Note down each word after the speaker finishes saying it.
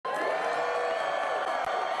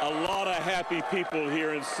A lot of happy people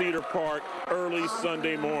here in Cedar Park early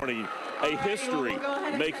Sunday morning. A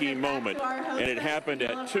history-making moment, and it happened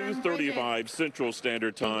at 2:35 Central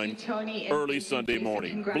Standard Time early Sunday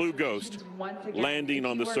morning. Blue Ghost landing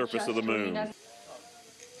on the surface of the moon.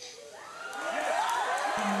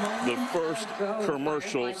 The first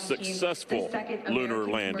commercial successful lunar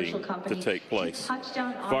landing to take place.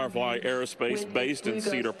 Firefly Aerospace, based in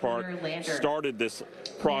Cedar Park, started this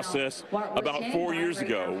process about 4 years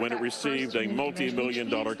ago when it received a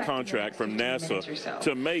multi-million-dollar contract from NASA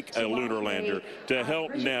to make a lunar lander to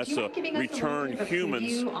help NASA return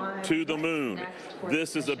humans to the moon.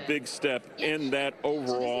 This is a big step in that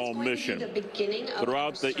overall mission.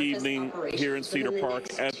 Throughout the evening here in Cedar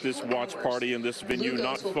Park at this watch party in this venue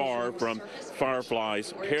not far from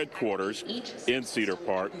Firefly's headquarters in Cedar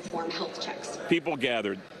Park, people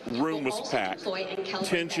gathered. Room was packed.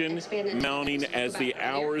 Tension mounting as the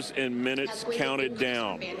hours and minutes counted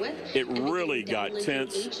down. It really got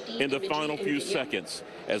tense in the final few seconds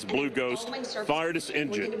as Blue Ghost fired its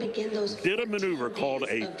engine, did a maneuver called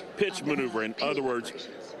a pitch maneuver, in other words,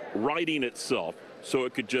 righting itself so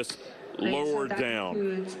it could just lower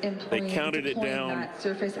down. They counted it down,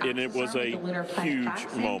 and it was a huge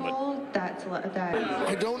moment.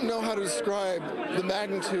 I don't know how to describe the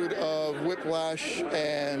magnitude of whiplash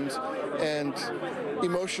and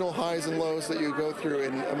emotional highs and lows that you go through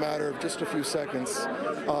in a matter of just a few seconds.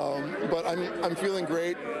 But I'm feeling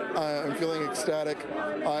great. I'm feeling ecstatic.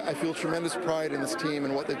 I feel tremendous pride in this team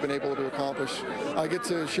and what they've been able to accomplish. I get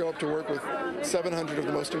to show up to work with 700 of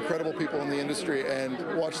the most incredible people in the industry and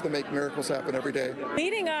watch them make miracles happen every day.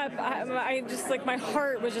 Leading up, I just my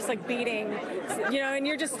heart was just beating, and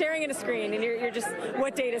you're just staring at a screen and you're just,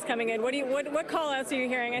 what data is coming in? What call outs are you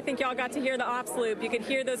hearing? I think y'all got to hear the ops loop. You could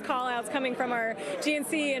hear those call outs coming from our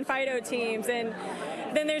GNC and FIDO teams, and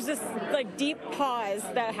then there's this deep pause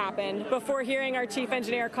that happened before hearing our chief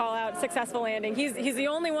engineer call out successful landing. He's the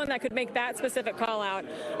only one that could make that specific call out.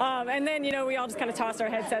 And then we all just kind of tossed our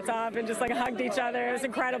headsets off and just hugged each other. It was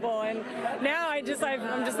incredible. And now I'm just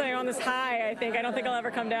on this high. I don't think I'll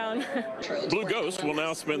ever come down. Blue Ghost will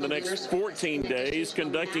now spend the next 14 days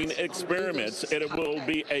conducting experiments, and it will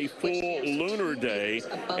be a full lunar day.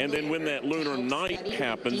 And then when that lunar night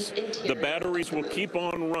happens, the batteries will keep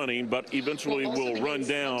on running, but eventually will run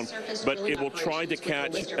down, but it will try to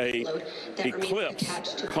catch a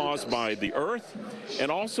eclipse caused by the Earth and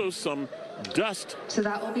also some dust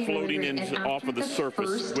floating in off of the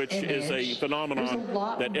surface, which is a phenomenon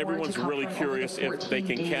that everyone's really curious if they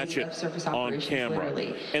can catch it on camera.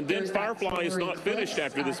 And then Firefly is not finished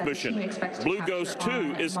after this mission. Blue Ghost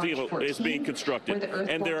 2 is being constructed,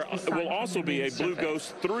 and there will also be a Blue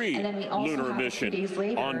Ghost 3 lunar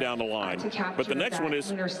mission on down the line. But the next one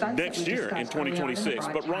is next year in 2026.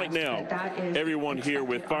 But right now, everyone here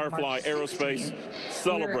with Firefly Aerospace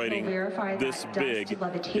celebrating this big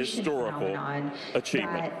historical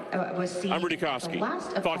achievement. I'm Rudy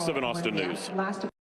Koski, Fox 7 Austin News.